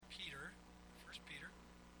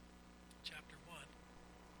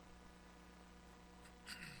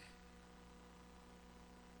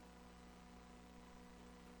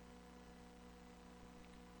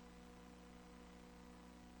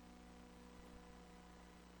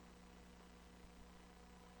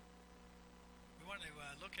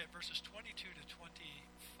look at verses 22 to 25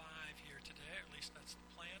 here today, or at least that's the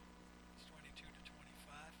plan. It's 22 to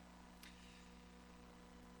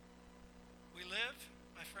 25. We live,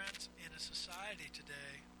 my friends, in a society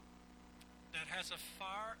today that has a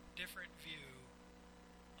far different view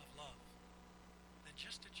of love than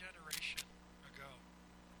just a generation ago.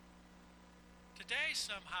 Today,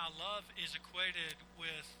 somehow, love is equated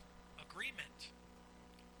with agreement.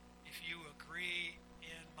 If you agree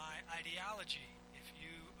in my ideology, if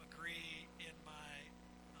you agree in my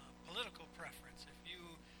political preference, if you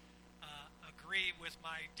agree with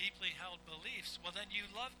my deeply held beliefs, well, then you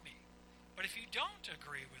love me. But if you don't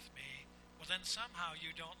agree with me, well, then somehow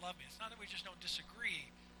you don't love me. It's not that we just don't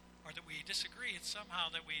disagree or that we disagree. It's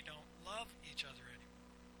somehow that we don't love each other anymore.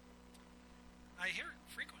 I hear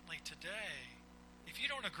frequently today, if you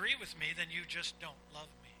don't agree with me, then you just don't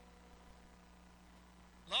love me.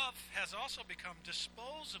 Love has also become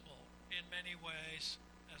disposable in many ways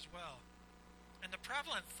as well. And the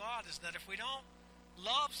prevalent thought is that if we don't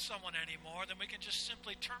love someone anymore, then we can just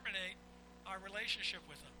simply terminate our relationship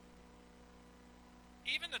with them.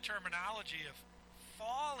 Even the terminology of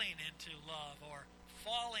falling into love or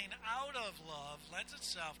falling out of love lends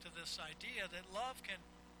itself to this idea that love can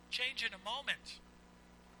change in a moment,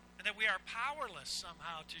 and that we are powerless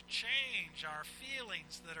somehow to change our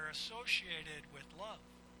feelings that are associated with love.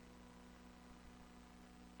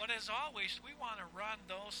 But as always, we want to run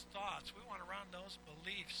those thoughts, we want to run those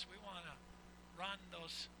beliefs, we want to run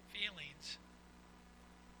those feelings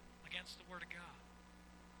against the Word of God.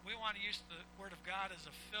 We want to use the Word of God as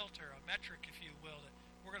a filter, a metric, if you will, that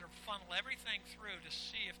we're going to funnel everything through to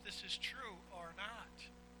see if this is true or not.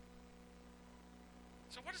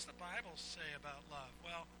 So what does the Bible say about love?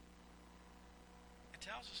 Well, it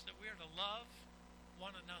tells us that we are to love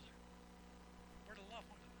one another. We're to love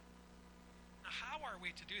one another. Now, how are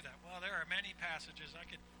we to do that? Well, there are many passages. I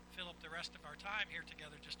could fill up the rest of our time here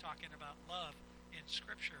together just talking about love in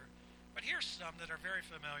Scripture. But here's some that are very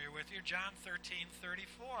familiar with you. John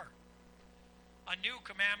 13:34. A new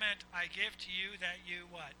commandment I give to you, that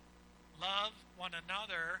you what? Love one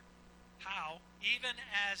another. How? Even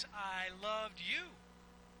as I loved you.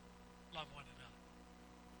 Love one another.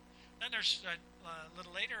 Then there's a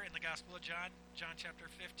little later in the Gospel of John, John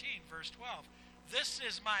chapter 15, verse 12. This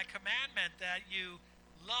is my commandment, that you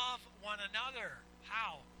love one another.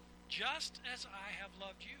 How? Just as I have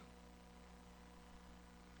loved you.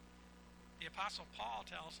 The Apostle Paul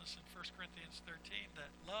tells us in 1 Corinthians 13 that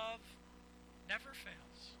love never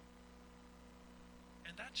fails.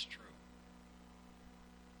 And that's true.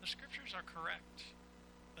 The Scriptures are correct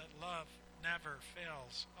that love never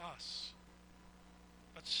fails us.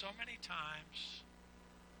 But so many times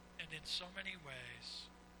and in so many ways,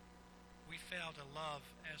 we fail to love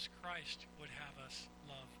as Christ would have us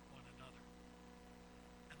love one another.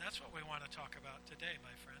 And that's what we want to talk about today,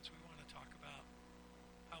 my friends. We want to talk about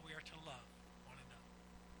how we are to love one another.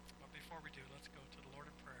 But before we do, let's go to the Lord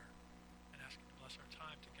in prayer and ask Him to bless our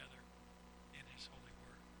time together in His holy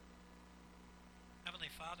word. Heavenly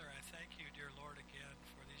Father, I thank you, dear Lord, again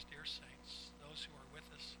for these dear saints, those who are with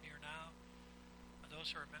us here now, and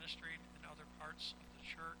those who are ministering in other parts of the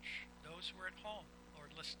church, those who are at home,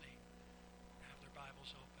 Lord, listening, have their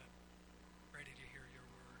Bibles open, ready to hear your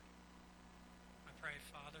word. I pray,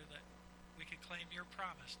 Father, that we can claim your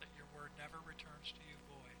promise that your word never returns to you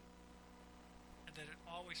void, and that it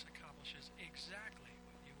always accomplishes exactly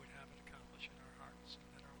what you would have it accomplish in our hearts and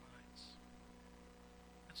in our minds.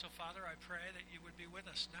 And so, Father, I pray that you would be with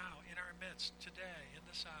us now in our midst today, in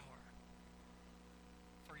this hour,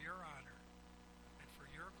 for your honor and for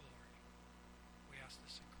your glory. We ask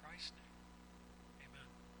this in Christ's name. Amen.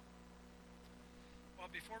 Well,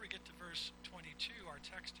 before we get to verse 22, our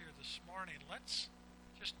text here this morning, let's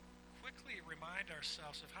just quickly remind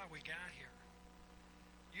ourselves of how we got here.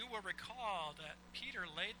 You will recall that Peter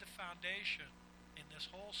laid the foundation in this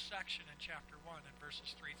whole section in chapter 1 in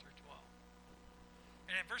verses 3 through 12.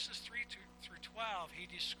 And in verses 3 through 12, he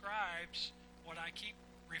describes what I keep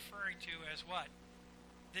referring to as what?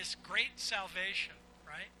 This great salvation,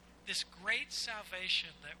 right? This great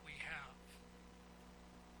salvation that we have.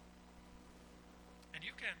 And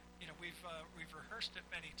you can, we've rehearsed it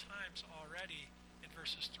many times already in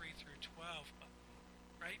verses 3 through 12,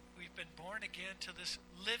 right? We've been born again to this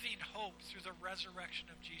living hope through the resurrection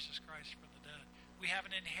of Jesus Christ from the dead. We have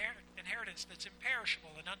an inheritance that's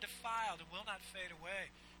imperishable and undefiled and will not fade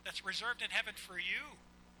away, that's reserved in heaven for you,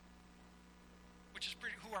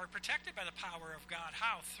 who are protected by the power of God.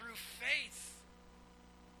 How? Through faith,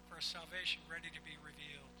 for a salvation ready to be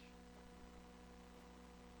revealed.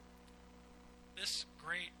 This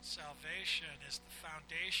great salvation is the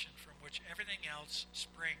foundation from which everything else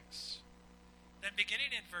springs. Then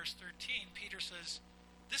beginning in verse 13, Peter says,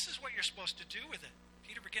 this is what you're supposed to do with it.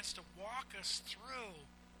 Peter begins to walk us through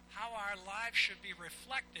how our lives should be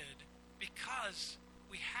reflected because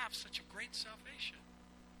we have such a great salvation.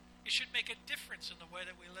 It should make a difference in the way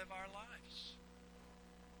that we live our lives.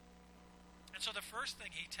 And so the first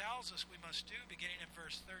thing he tells us we must do, beginning in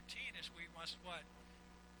verse 13, is we must what?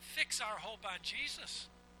 Fix our hope on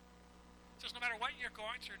Jesus. It says no matter what you're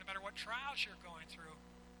going through, no matter what trials you're going through,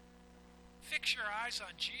 fix your eyes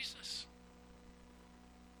on Jesus.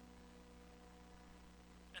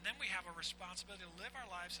 And then we have a responsibility to live our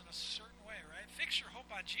lives in a certain way, right? Fix your hope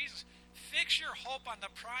on Jesus. Fix your hope on the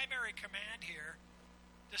primary command here.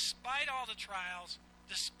 Despite all the trials,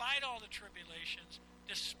 despite all the tribulations,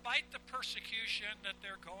 despite the persecution that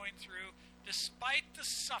they're going through, despite the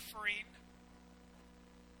suffering,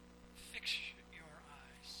 fix your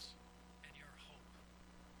eyes and your hope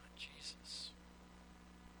on Jesus.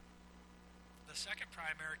 The second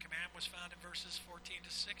primary command was found in verses 14 to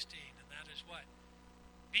 16, and that is what?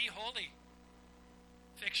 Be holy.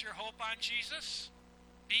 Fix your hope on Jesus.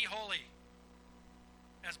 Be holy.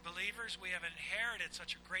 As believers, we have inherited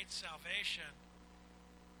such a great salvation.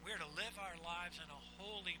 We're to live our lives in a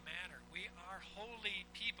holy manner. We are holy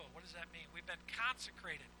people. What does that mean? We've been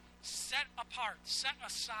consecrated, set apart, set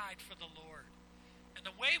aside for the Lord. And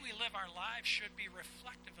the way we live our lives should be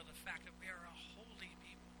reflective of the fact that we are a holy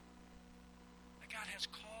people. That God has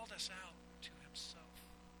called us out to himself.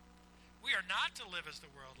 We are not to live as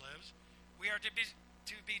the world lives. We are to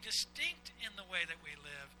be distinct in the way that we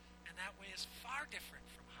live, and that way is far different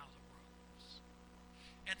from how the world lives.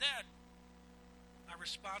 And then, our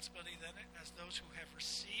responsibility then, as those who have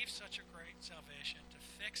received such a great salvation, to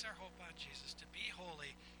fix our hope on Jesus, to be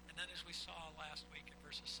holy, and then as we saw last week in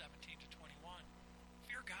verses 17 to 21,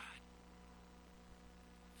 fear God.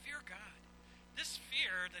 Fear God. This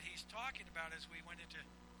fear that he's talking about as we went into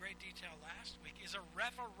great detail last week is a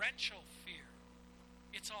reverential fear.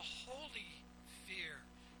 It's a holy fear.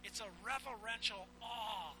 It's a reverential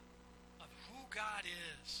awe of who God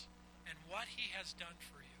is and what he has done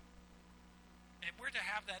for you. And we're to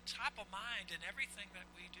have that top of mind in everything that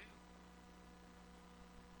we do.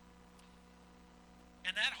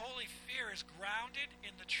 And that holy fear is grounded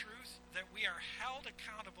in the truth that we are held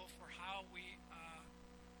accountable for how we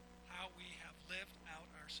have lived out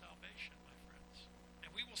our salvation, my friends. And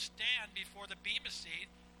we will stand before the Bema seat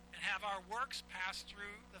and have our works pass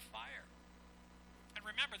through the fire. And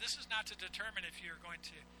remember, this is not to determine if you're going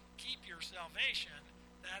to keep your salvation.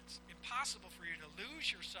 That's impossible for you to lose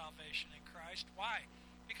your salvation in Christ. Why?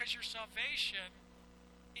 Because your salvation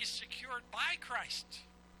is secured by Christ.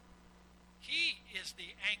 He is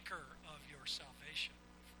the anchor of your salvation,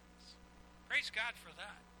 my friends. Praise God for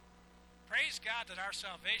that. Praise God that our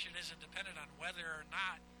salvation isn't dependent on whether or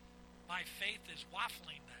not my faith is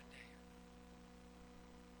waffling that day.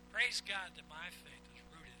 Praise God that my faith is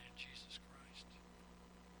rooted in Jesus Christ.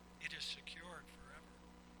 It is secured forever.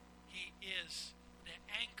 He is the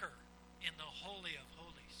anchor in the Holy of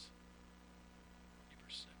Holies.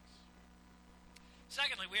 Hebrews 6.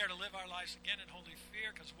 Secondly, we are to live our lives again in holy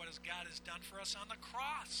fear because of what God has done for us on the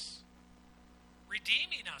cross,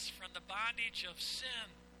 redeeming us from the bondage of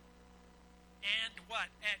sin. And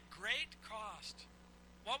what? At great cost.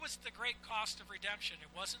 What was the great cost of redemption?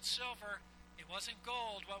 It wasn't silver. It wasn't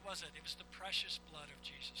gold. What was it? It was the precious blood of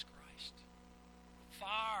Jesus Christ.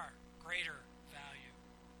 Far greater value.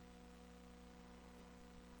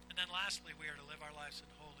 And then lastly, we are to live our lives in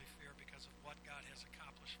holy fear because of what God has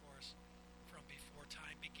accomplished for us from before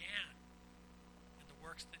time began. And the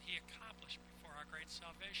works that he accomplished before our great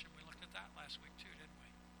salvation. We looked at that last week too, didn't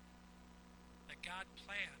we? That God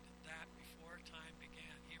planned that before time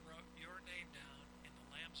began. He wrote your name down in the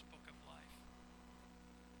Lamb's Book of Life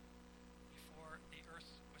before the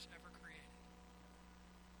earth was ever created.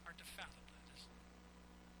 Hard to fathom that, isn't it?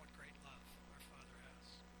 What great love our Father has.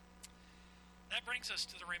 That brings us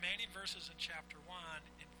to the remaining verses in chapter 1,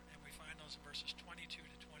 and we find those in verses 22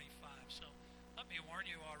 to 25. So let me warn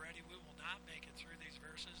you already, we will not make it through these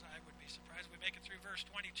verses. I would be surprised if we make it through verse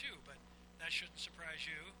 22, but that shouldn't surprise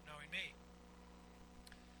you, knowing me.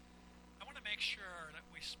 I want to make sure that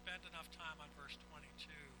we spend enough time on verse 22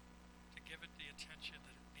 to give it the attention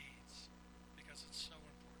that it needs, because it's so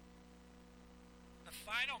important. The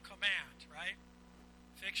final command, right?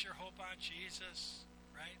 Fix your hope on Jesus,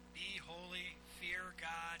 right? Be holy, fear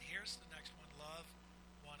God. Here's the next one. Love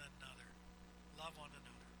one another. Love one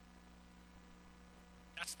another.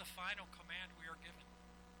 That's the final command we are given.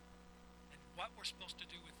 And what we're supposed to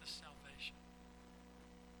do with this salvation.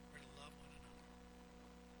 We're to love one another.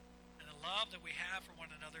 love that we have for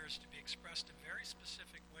one another is to be expressed in very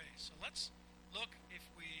specific ways. So let's look, if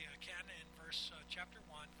we can, in chapter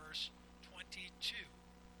 1, verse 22.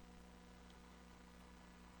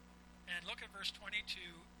 And look at verse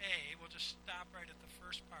 22a. We'll just stop right at the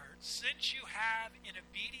first part. Since you have, in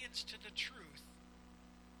obedience to the truth,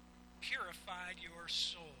 purified your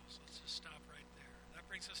souls. Let's just stop right there. That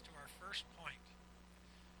brings us to our first point.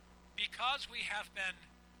 Because we have been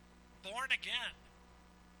born again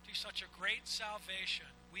to such a great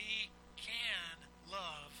salvation, we can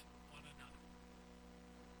love one another.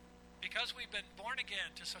 Because we've been born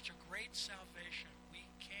again to such a great salvation, we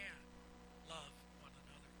can love one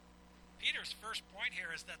another. Peter's first point here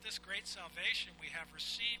is that this great salvation we have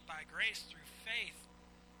received by grace through faith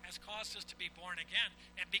has caused us to be born again.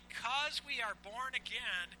 And because we are born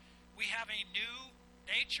again, we have a new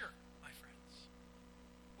nature, my friends.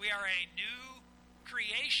 We are a new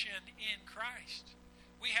creation in Christ.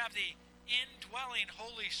 We have the indwelling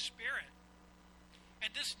Holy Spirit.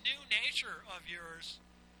 And this new nature of yours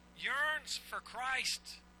yearns for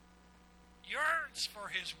Christ, yearns for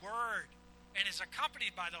His Word, and is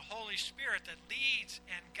accompanied by the Holy Spirit that leads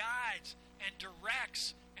and guides and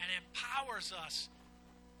directs and empowers us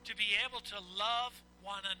to be able to love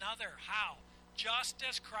one another. How? Just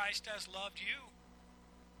as Christ has loved you.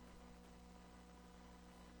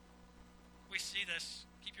 We see this.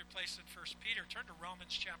 Keep your place in 1 Peter. Turn to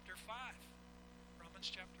Romans chapter 5. Romans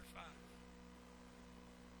chapter 5.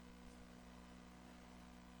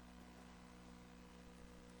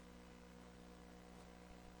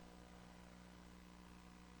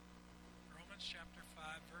 Romans chapter 5,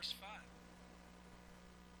 verse 5.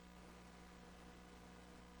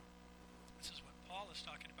 This is what Paul is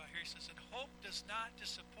talking about here. He says, and hope does not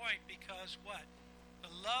disappoint because what?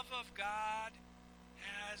 The love of God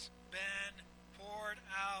has been poured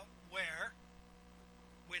out where?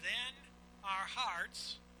 Within our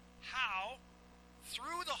hearts. How?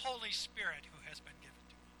 Through the Holy Spirit who has been given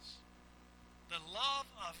to us. The love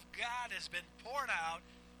of God has been poured out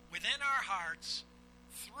within our hearts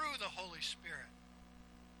through the Holy Spirit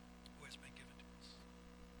who has been given to us.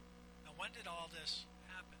 Now, when did all this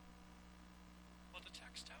happen? Well, the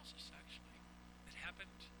text tells us, actually. It happened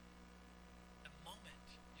the moment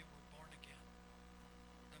you were born again.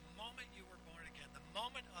 The moment you were born again. The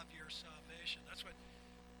moment of your salvation. That's what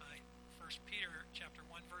 1 Peter chapter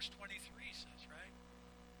 1, verse 23 says, right?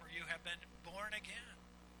 For you have been born again.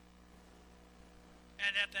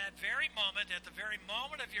 And at that very moment, at the very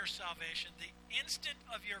moment of your salvation, the instant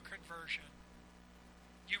of your conversion,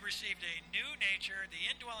 you received a new nature, the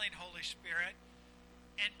indwelling Holy Spirit,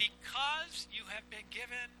 and because you have been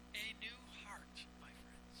given a new heart, my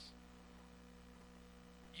friends,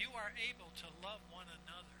 you are able to love one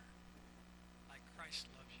another like Christ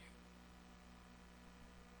loves you.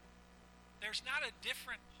 There's not a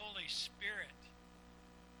different Holy Spirit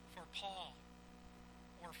for Paul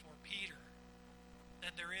or for Peter than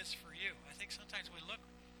there is for you. I think sometimes we look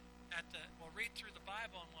at we'll read through the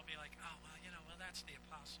Bible and we'll be like, oh, well, that's the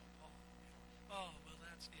Apostle Paul. Oh, well,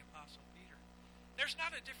 that's the Apostle Peter. There's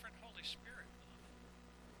not a different Holy Spirit, beloved.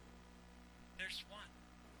 There's one.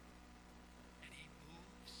 And He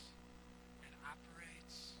moves and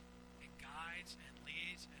operates and guides and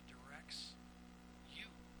leads and directs you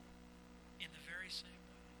in the very same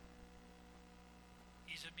way.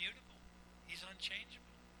 He's immutable. He's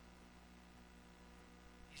unchangeable.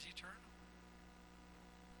 He's eternal.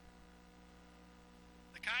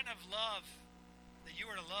 The kind of love that you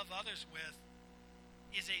are to love others with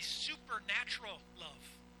is a supernatural love.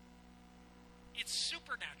 It's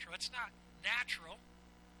supernatural. It's not natural.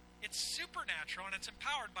 It's supernatural, and it's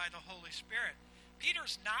empowered by the Holy Spirit.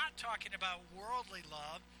 Peter's not talking about worldly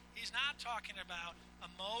love. He's not talking about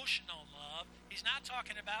emotional love. He's not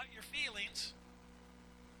talking about your feelings.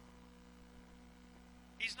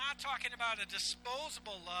 He's not talking about a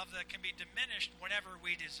disposable love that can be diminished whenever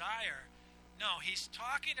we desire. No, he's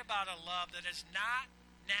talking about a love that is not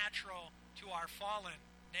natural to our fallen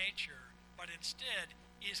nature, but instead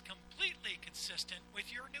is completely consistent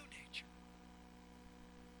with your new nature.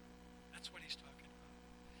 That's what he's talking about.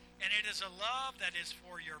 And it is a love that is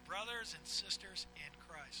for your brothers and sisters in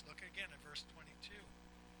Christ. Look again at verse 22.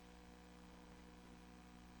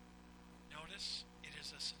 Notice, it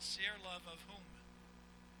is a sincere love of whom?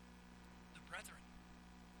 The brethren.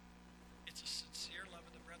 It's a sincere love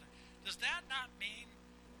of the brethren. Does that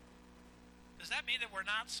mean that we're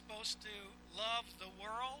not supposed to love the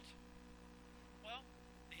world? Well,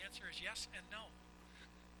 the answer is yes and no.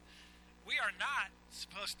 We are not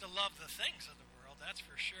supposed to love the things of the world, that's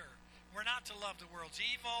for sure. We're not to love the world's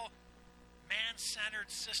evil,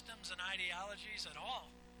 man-centered systems and ideologies at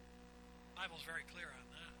all. Bible's very clear on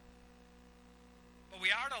that. But we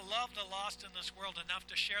are to love the lost in this world enough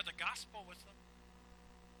to share the gospel with them.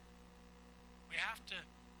 We have to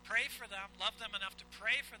pray for them, love them enough to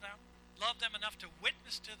pray for them, love them enough to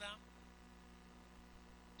witness to them,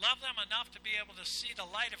 love them enough to be able to see the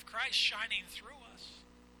light of Christ shining through us.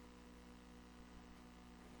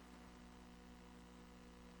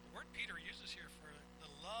 The word Peter uses here for the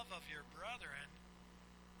love of your brother, and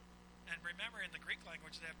remember, in the Greek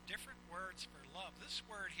language, they have different words for love. This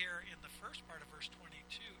word here in the first part of verse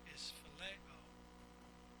 22 is phileo.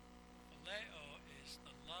 Phileo is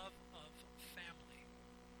the love of family.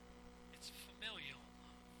 It's familial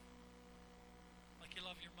love. Like you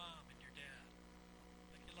love your mom and your dad.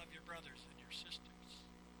 Like you love your brothers and your sisters.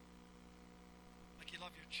 Like you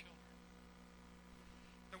love your children.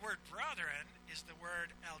 The word brethren is the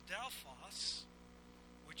word adelphos,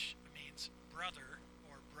 which means brother,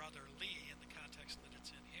 brotherly in the context that it's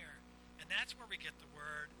in here. And that's where we get the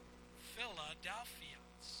word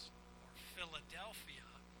Philadelphians, or Philadelphia.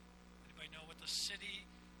 Anybody know what the city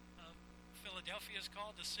of Philadelphia is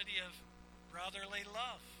called? The city of brotherly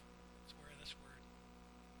love. That's where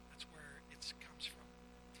it comes from.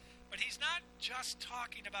 But he's not just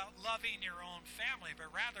talking about loving your own family, but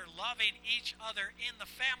rather loving each other in the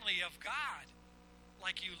family of God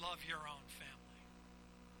like you love your own family.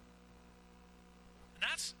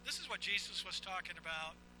 This is what Jesus was talking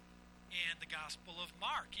about in the Gospel of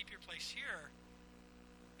Mark. Keep your place here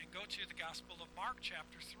and go to the Gospel of Mark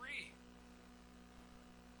chapter 3.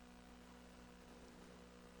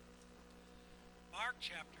 Mark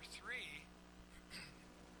chapter 3.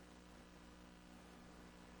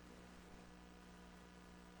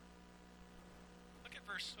 Look at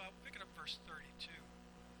pick it up verse 32.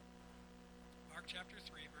 Mark chapter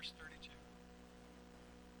 3, verse 32.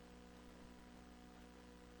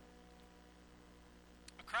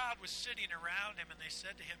 Crowd was sitting around him, and they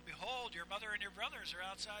said to him, "Behold, your mother and your brothers are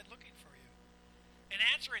outside looking for you." And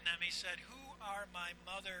answering them, he said, "Who are my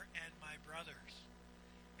mother and my brothers?"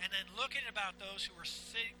 And then looking about those who were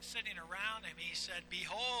sitting around him, he said,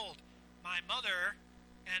 "Behold, my mother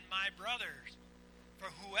and my brothers.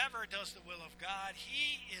 For whoever does the will of God,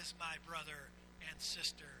 he is my brother and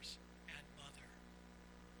sisters and mother."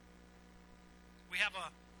 We have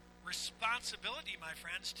a responsibility, my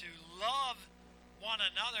friends, to love one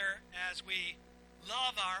another as we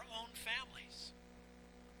love our own families.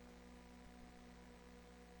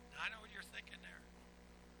 Now, I know what you're thinking there.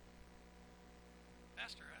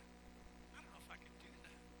 Pastor, I don't know if I can do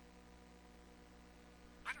that.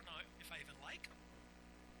 I don't know if I even like them,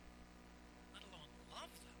 let alone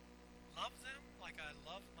love them. Love them like I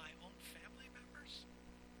love my own family members?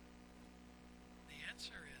 The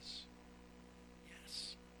answer is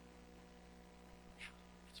yes.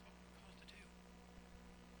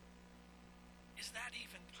 Is that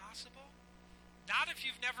even possible? Not if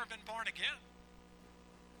you've never been born again.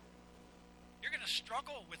 You're going to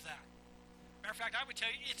struggle with that. Matter of fact, I would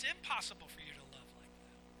tell you it's impossible for you to love like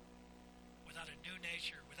that without a new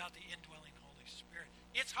nature, without the indwelling Holy Spirit.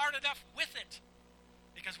 It's hard enough with it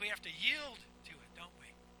because we have to yield to it, don't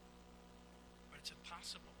we? But it's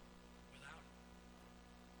impossible without it.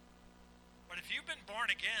 But if you've been born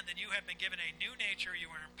again, then you have been given a new nature. You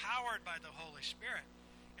are empowered by the Holy Spirit.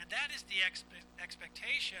 And that is the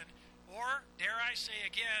expectation, or dare I say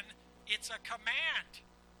again, it's a command.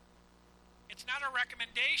 It's not a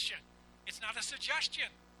recommendation. It's not a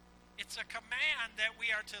suggestion. It's a command that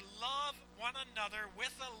we are to love one another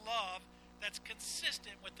with a love that's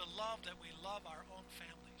consistent with the love that we love our own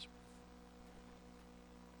families with.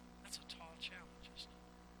 That's a tall challenge, isn't it?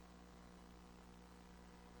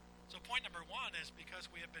 So point number one is because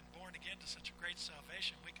we have been born again to such a great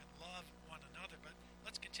salvation, we can love one another. But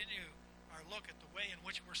let's continue our look at the way in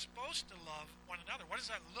which we're supposed to love one another. What does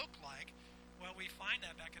that look like? Well, we find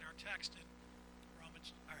that back in our text in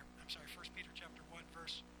 1 Peter chapter 1,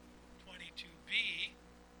 verse 22b.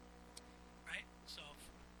 Right? So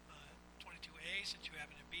 22a, since you have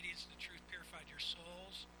in obedience to the truth purified your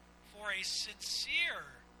souls for a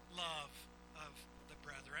sincere love of the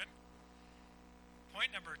brethren.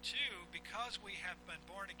 Point number two, because we have been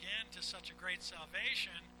born again to such a great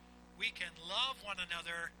salvation, we can love one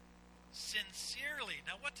another sincerely.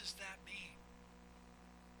 Now, what does that mean?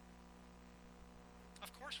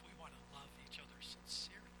 Of course, we want to love each other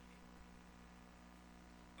sincerely.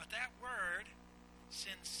 But that word,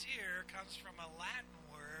 sincere, comes from a Latin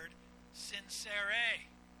word, sincere.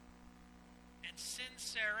 And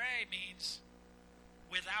sincere means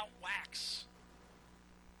without wax.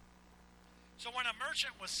 So when a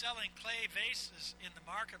merchant was selling clay vases in the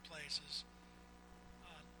marketplaces,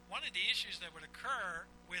 one of the issues that would occur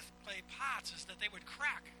with clay pots is that they would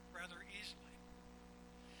crack rather easily.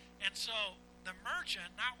 And so the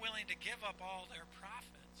merchant, not willing to give up all their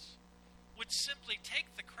profits, would simply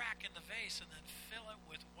take the crack in the vase and then fill it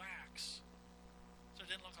with wax, so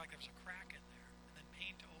it didn't look like there was a crack in there, and then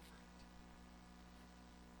paint over it.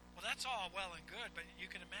 Well, that's all well and good, but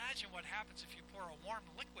you can imagine what happens if you pour a warm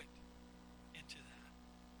liquid into that.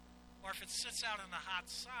 Or if it sits out in the hot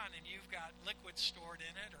sun and you've got liquid stored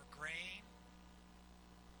in it or grain.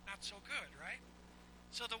 Not so good, right?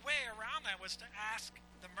 So the way around that was to ask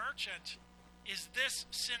the merchant, is this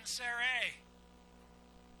sincere?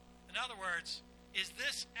 In other words, is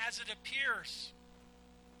this as it appears?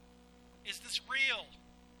 Is this real?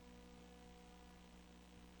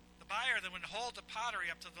 The buyer then would hold the pottery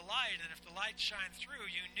up to the light, and if the light shined through,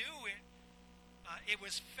 you knew it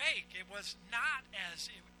was fake. It was not as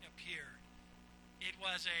it appeared. It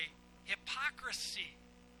was a hypocrisy,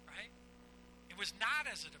 right? It was not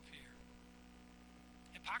as it appeared.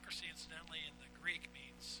 Hypocrisy, incidentally, in the Greek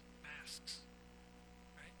means masks,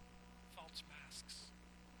 right? False masks.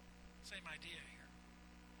 Same idea here.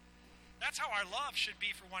 That's how our love should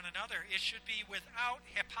be for one another. It should be without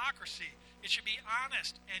hypocrisy. It should be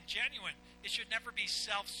honest and genuine. It should never be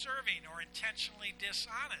self-serving or intentionally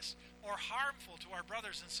dishonest or harmful to our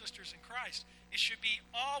brothers and sisters in Christ. It should be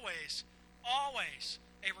always, always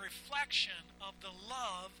a reflection of the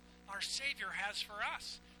love our Savior has for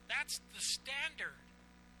us. That's the standard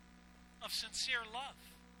of sincere love.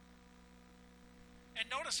 And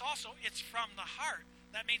notice also, it's from the heart.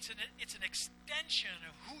 That means it's an extension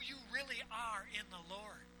of who you really are in the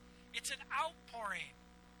Lord. It's an outpouring.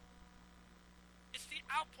 It's the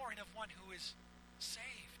outpouring of one who is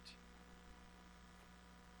saved.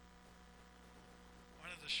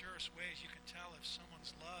 One of the surest ways you can tell if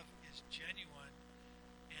someone's love is genuine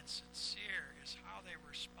and sincere is how they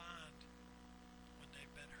respond when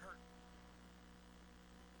they've been hurt.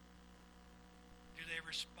 Do they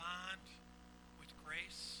respond with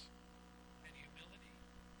grace and humility?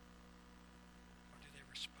 Or do they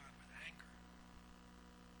respond with anger?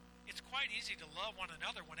 It's quite easy to love one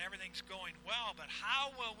another when everything's going well, but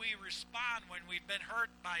how will we respond when we've been hurt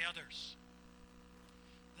by others?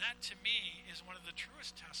 That, to me, is one of the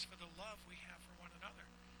truest tests for the love we have for one another.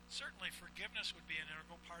 Certainly, forgiveness would be an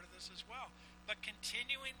integral part of this as well. But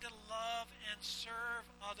continuing to love and serve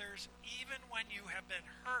others, even when you have been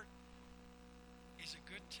hurt, is a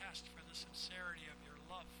good test for the sincerity of your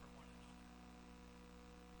love for one another.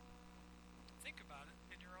 Think about it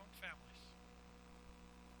in your own families.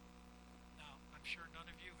 Now, I'm sure none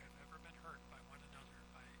of you have ever been hurt by one another,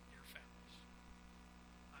 by your families.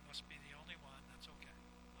 I must be the only one. That's okay.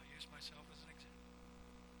 I'll use myself as an example.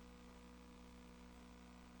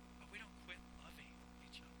 But we don't quit loving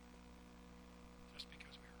each other just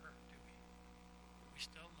because we're hurt, do we? We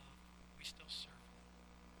still love. We still serve.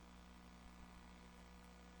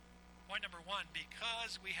 Point number one,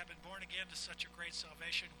 because we have been born again to such a great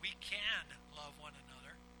salvation, we can love one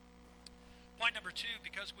another. Point number two,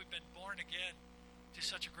 because we've been born again to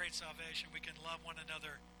such a great salvation, we can love one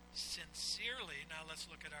another sincerely. Now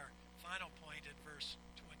let's look at our final point in verse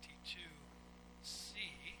 22c.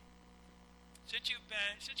 Since you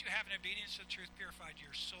have in obedience to the truth purified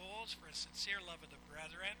your souls for a sincere love of the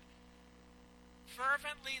brethren,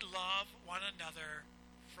 fervently love one another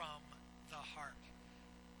from the heart.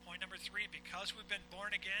 Point number three, because we've been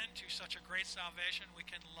born again to such a great salvation, we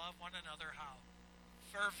can love one another how?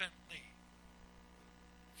 Fervently.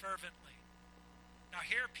 Fervently. Now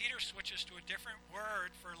here Peter switches to a different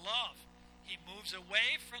word for love. He moves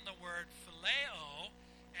away from the word phileo,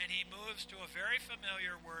 and he moves to a very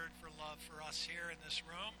familiar word for love for us here in this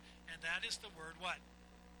room, and that is the word what?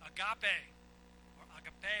 Agape, or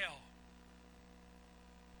agapeo.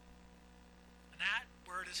 And that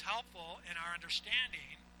word is helpful in our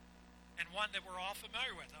understanding, and one that we're all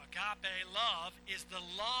familiar with. Agape love is the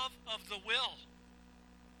love of the will.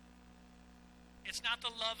 It's not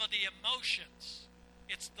the love of the emotions.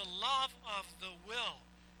 It's the love of the will.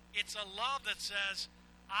 It's a love that says,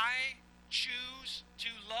 I choose to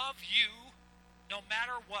love you no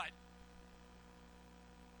matter what.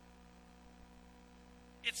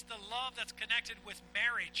 It's the love that's connected with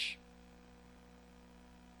marriage.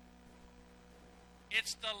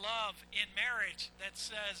 It's the love in marriage that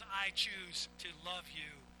says, I choose to love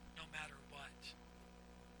you no matter what.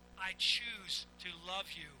 I choose to love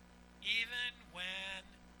you even when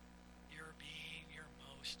you're being your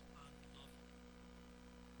most unlovely.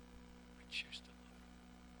 I choose to love you.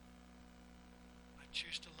 I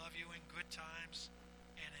choose to love you in good times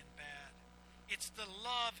and in bad. It's the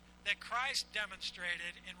love that Christ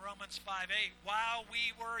demonstrated in Romans 5:8. While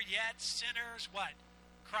we were yet sinners, what?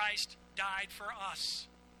 Christ died for us.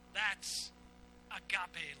 That's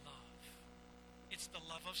agape love. It's the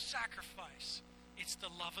love of sacrifice. It's the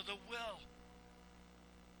love of the will.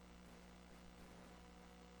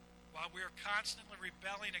 While we are constantly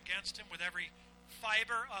rebelling against him with every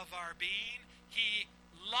fiber of our being, he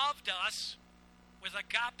loved us with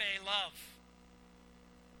agape love.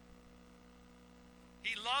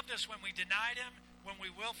 He loved us when we denied him, when we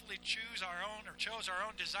willfully chose our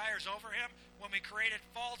own desires over him, when we created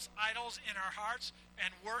false idols in our hearts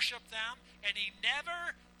and worshiped them, and he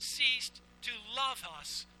never ceased to love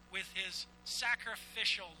us with his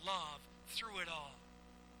sacrificial love through it all.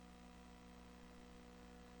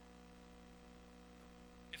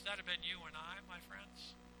 If that had been you and I, my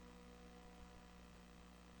friends,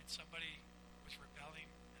 and somebody was rebelling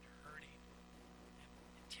and hurting and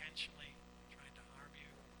intentionally trying to harm you,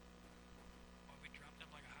 well, we'd drop them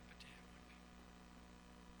like a hot potato, wouldn't we?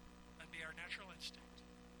 That'd be our natural instinct,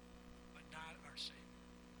 but not our Savior.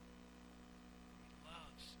 He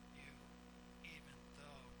loves you even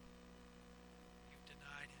though you've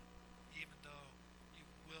denied him, even though you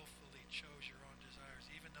willfully chose your own desires,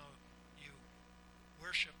 even though you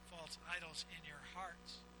worship false idols in your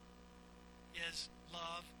hearts. His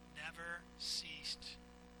love never ceased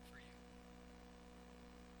for you.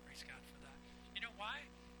 Praise God for that. You know why?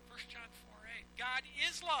 1 John 4:8. God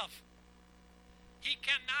is love. He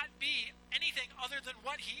cannot be anything other than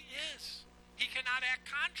what he is. He cannot act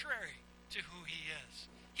contrary to who he is.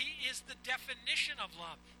 He is the definition of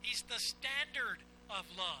love. He's the standard of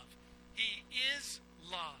love. He is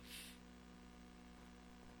love.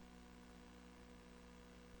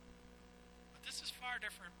 This is far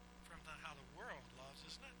different from how the world loves,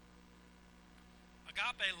 isn't it?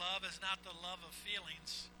 Agape love is not the love of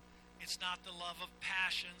feelings. It's not the love of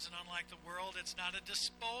passions, and unlike the world, it's not a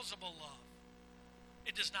disposable love.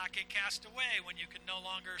 It does not get cast away when you can no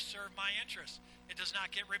longer serve my interests. It does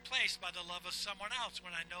not get replaced by the love of someone else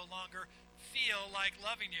when I no longer feel like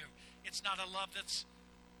loving you. It is not a love that's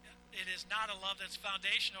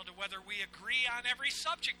foundational to whether we agree on every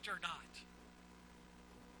subject or not.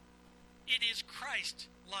 It is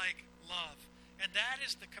Christ-like love. And that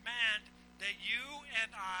is the command that you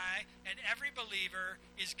and I and every believer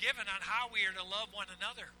is given on how we are to love one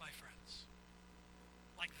another, my friends.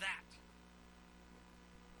 Like that.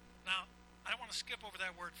 Now, I don't want to skip over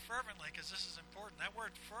that word fervently because this is important. That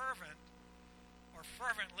word fervent or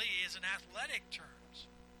fervently is an athletic term,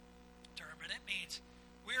 and it means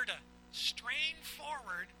we're to strain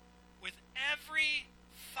forward with every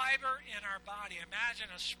fiber in our body. Imagine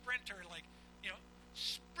a sprinter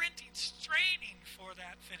sprinting, straining for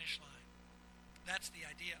that finish line. That's the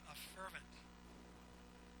idea of fervent.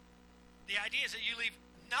 The idea is that you leave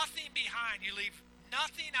nothing behind. You leave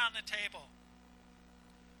nothing on the table.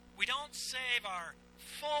 We don't save our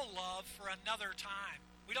full love for another time.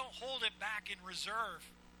 We don't hold it back in reserve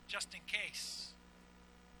just in case.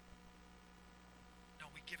 No,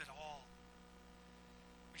 we give it all.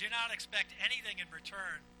 We do not expect anything in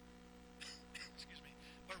return.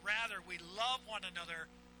 But rather we love one another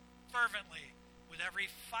fervently with every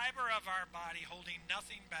fiber of our body, holding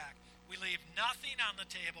nothing back. We leave nothing on the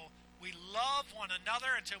table. We love one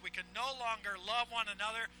another until we can no longer love one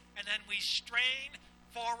another, and then we strain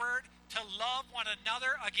forward to love one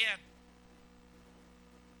another again.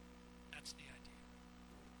 That's the idea.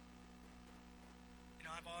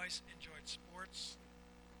 I've always enjoyed sports.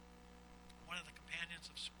 One of the companions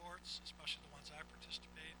of sports, especially the ones I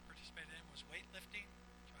participated in, was weightlifting.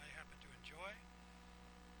 Joy.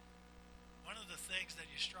 One of the things that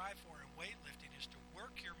you strive for in weightlifting is to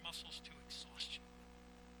work your muscles to exhaustion.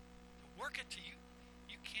 To work it to you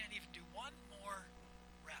can't even do one more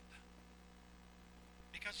rep.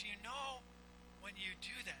 Because when you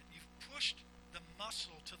do that, you've pushed the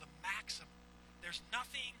muscle to the maximum. There's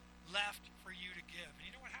nothing left for you to give. And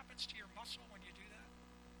you know what happens to your muscle when you do that?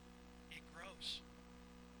 It grows.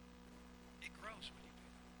 It grows when you do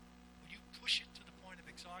that. When you push it to the point of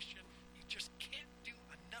exhaustion, just can't do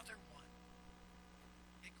another one.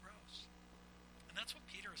 It grows. And that's what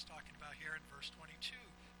Peter is talking about here in verse 22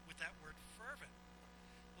 with that word fervent.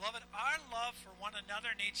 Beloved, our love for one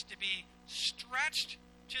another needs to be stretched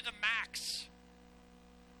to the max,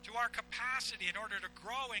 to our capacity in order to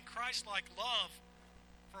grow in Christ-like love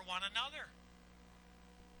for one another.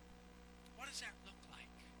 What does that look like?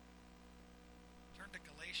 Turn to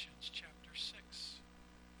Galatians chapter 6.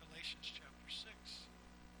 Galatians chapter 6.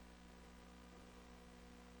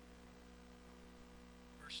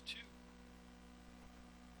 Verse 2.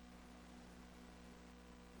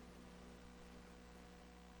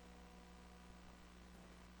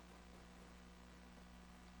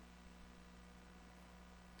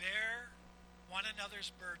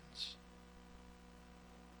 another's burdens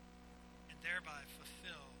and thereby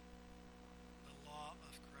fulfill the law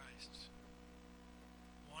of Christ.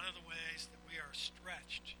 One of the ways that we are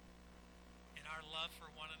stretched in our love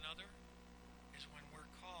for one another is when we're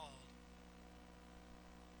called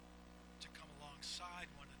to come alongside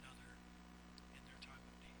one another in their time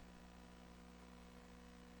of need.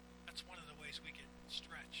 That's one of the ways we get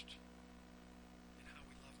stretched in how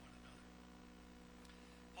we love one another.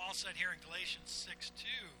 Paul said here in Galatians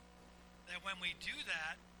 6:2 that when we do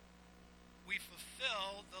that, we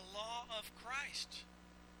fulfill the law of Christ.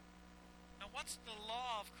 Now, what's the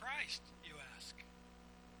law of Christ, you ask?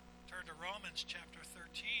 Turn to Romans chapter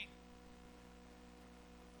 13.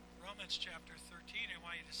 Romans chapter 13, I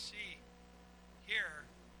want you to see here,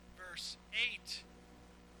 verse 8.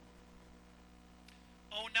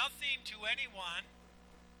 Owe nothing to anyone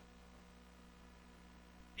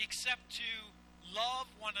except to love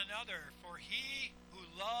one another, for he who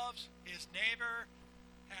loves his neighbor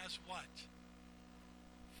has what?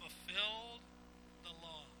 Fulfilled the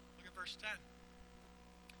law. Look at verse 10.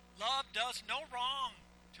 Love does no wrong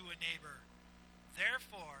to a neighbor.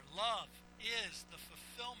 Therefore, love is the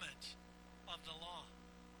fulfillment of the law.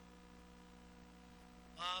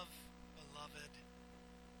 Love, beloved,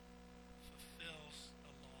 fulfills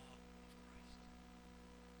the law of Christ.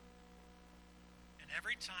 And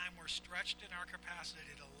every time we're stretched in our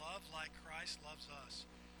capacity to love like Christ loves us,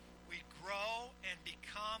 we grow and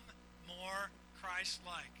become more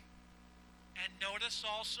Christ-like. And notice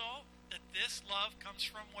also that this love comes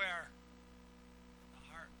from where? The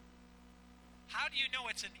heart. How do you know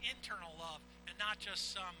it's an internal love and not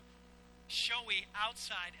just some showy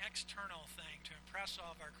outside external thing to impress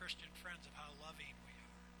all of our Christian friends of how loving we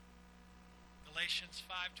are? Galatians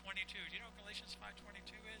 5:22. Do you know what Galatians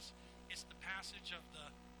 5:22 is? It's the passage of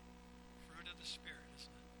the fruit of the Spirit,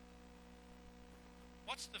 isn't it?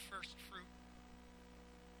 What's the first fruit?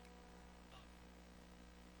 Love.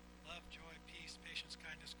 Love, joy, peace, patience,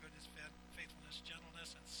 kindness, goodness, faithfulness,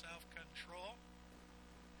 gentleness, and self-control.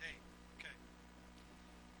 Hey, okay.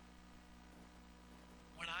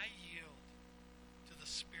 When I yield to the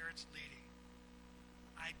Spirit's leading,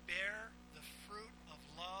 I bear the fruit of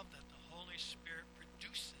love that the Holy Spirit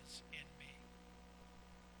produces in me.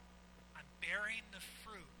 I'm bearing the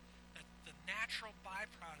fruit, that the natural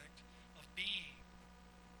byproduct of being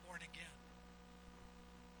born again.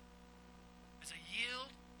 As I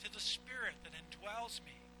yield to the Spirit that indwells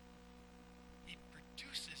me, He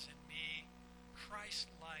produces in me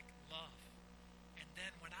Christ-like love. And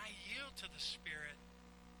then when I yield to the Spirit,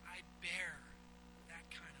 I bear that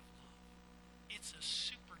kind of love. It's a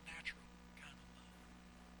supernatural kind of love.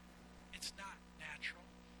 It's not natural.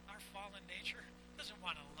 Our fallen nature doesn't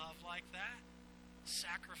want to love like that,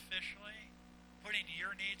 sacrificially, putting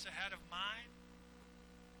your needs ahead of mine.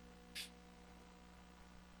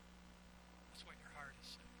 That's what your heart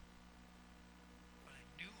is saying. But a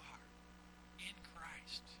new heart in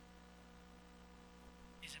Christ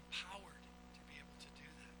is empowered to be able to do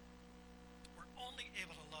that. We're only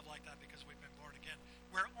able to love like that because we've been born again.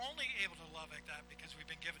 We're only able to love like that because we've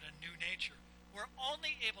been given a new nature. We're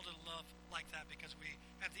only able to love like that because we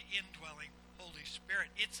have the indwelling Holy Spirit.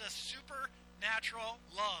 It's a supernatural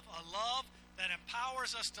love, a love that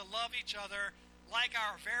empowers us to love each other like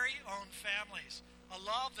our very own families, a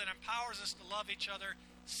love that empowers us to love each other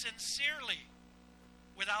sincerely,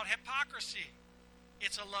 without hypocrisy.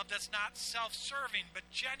 It's a love that's not self-serving, but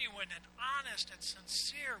genuine and honest and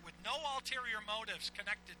sincere, with no ulterior motives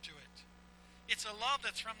connected to it. It's a love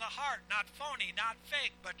that's from the heart, not phony, not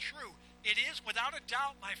fake, but true. It is, without a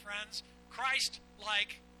doubt, my friends,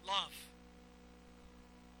 Christ-like love.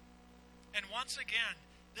 And once again,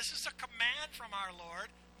 this is a command from our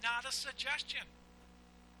Lord, not a suggestion,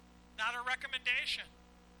 not a recommendation.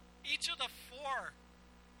 Each of the four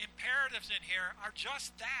imperatives in here are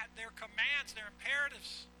just that. They're commands, they're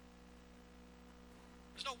imperatives.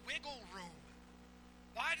 There's no wiggle room.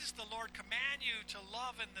 Why does the Lord command you to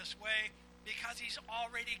love in this way? Because He's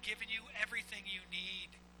already given you everything you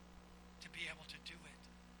need to be able to do it.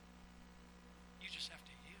 You just have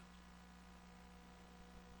to yield.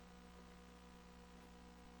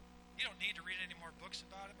 You don't need to read any more books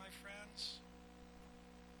about it, my friends.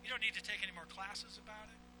 You don't need to take any more classes about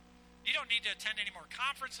it. You don't need to attend any more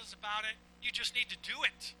conferences about it. You just need to do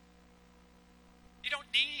it. You don't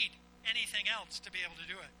need anything else to be able to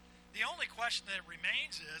do it. The only question that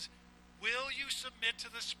remains is, will you submit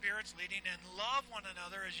to the Spirit's leading and love one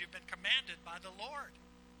another as you've been commanded by the Lord?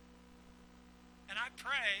 And I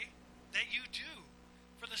pray that you do,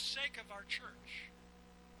 for the sake of our church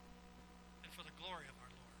and for the glory of our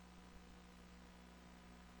Lord.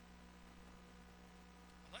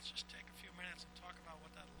 just take a few minutes and talk about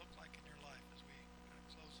what that looked like in your life as we kind of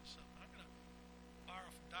close this up. And I'm going to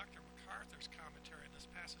borrow from Dr. MacArthur's commentary on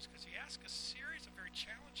this passage because he asks a series of very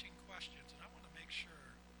challenging questions, and I want to make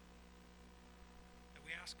sure that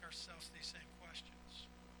we ask ourselves these same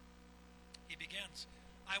questions. He begins,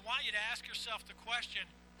 I want you to ask yourself the question,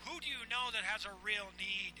 who do you know that has a real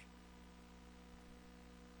need?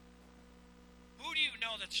 Who do you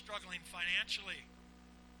know that's struggling financially?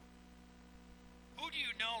 Who do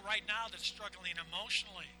you know right now that's struggling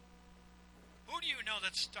emotionally? Who do you know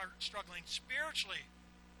that's struggling spiritually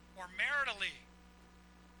or maritally?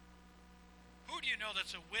 Who do you know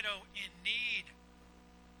that's a widow in need?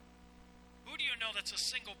 Who do you know that's a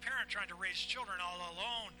single parent trying to raise children all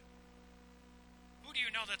alone? Who do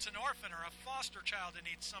you know that's an orphan or a foster child that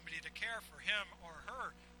needs somebody to care for him or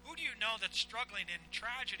her? Who do you know that's struggling in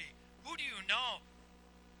tragedy? Who do you know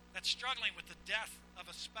that's struggling with the death of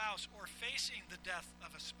a spouse or facing the death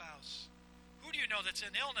of a spouse? Who do you know that's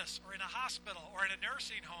in illness or in a hospital or in a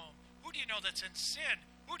nursing home? Who do you know that's in sin?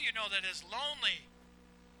 Who do you know that is lonely?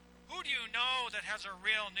 Who do you know that has a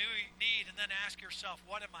real need? And then ask yourself,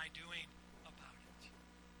 what am I doing about it?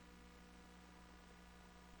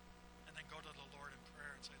 And then go to the Lord in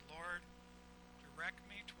prayer and say, Lord, direct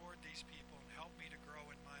me toward these people and help me to grow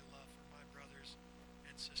in my love for my brothers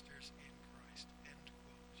and sisters in Christ. End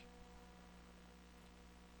quote.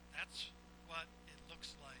 That's what it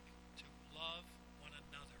looks like to love one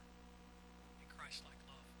another in Christ-like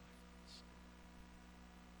love, my friends.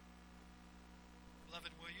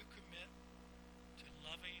 Beloved, will you commit to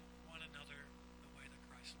loving one another the way that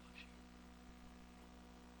Christ loves you?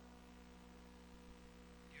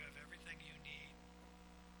 You have everything you need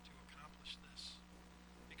to accomplish this.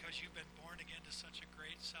 Because you've been born again to such a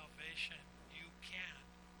great salvation, you can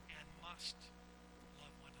and must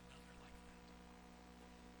love one another like that.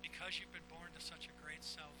 Because you've been born to such a great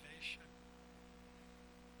salvation,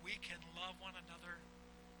 we can love one another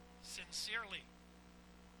sincerely.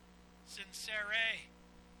 Sincere,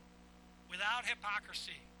 without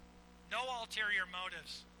hypocrisy, no ulterior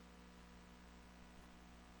motives.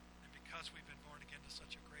 And because we've been born again to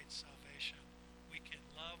such a great salvation, we can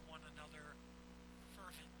love one another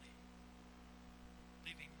fervently,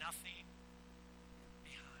 leaving nothing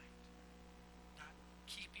behind, not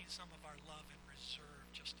keeping some of our love in reserve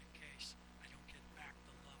just in case I don't get back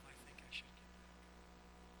the love I think I should get back.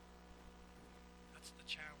 That's the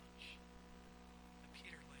challenge that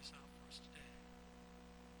Peter lays out for us today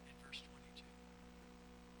in verse 22.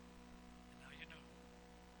 And now you know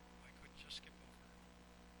why I couldn't just skip over and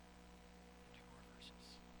do more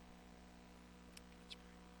verses. Let's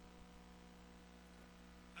pray.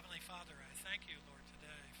 Heavenly Father, I thank you, Lord,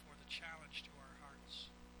 today for the challenge to our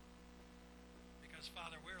hearts. Because,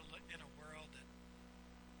 Father, we're in a world that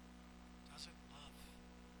doesn't love.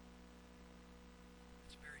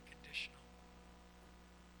 It's very conditional.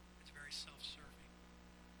 It's very self-serving.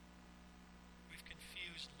 We've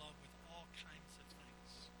confused love with all kinds of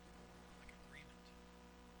things, like agreement.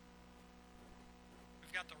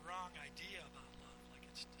 We've got the wrong idea about love, like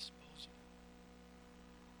it's disposable,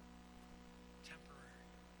 temporary,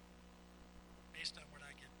 based on what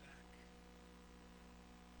I get back.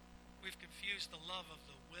 We've confused the love of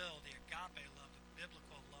the will, the agape love, the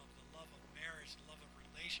biblical love, the love of marriage, the love of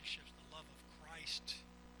relationships, the love of Christ,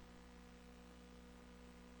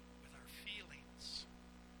 with our feelings.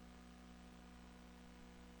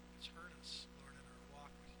 It's hurt us, Lord, in our walk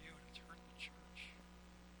with you, and it's hurt the church.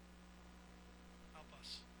 Help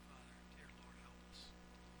us, Father, dear Lord, help us to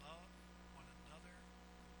love one another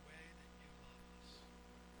the way that you love us.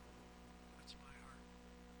 That's my heart.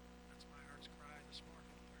 That's my heart's cry this morning,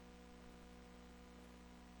 Lord.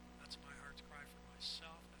 That's my heart's cry for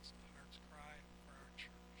myself. That's the heart's cry for our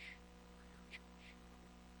church, for your church.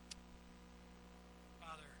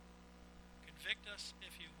 Father, convict us,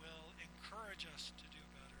 if you will. Encourage us to do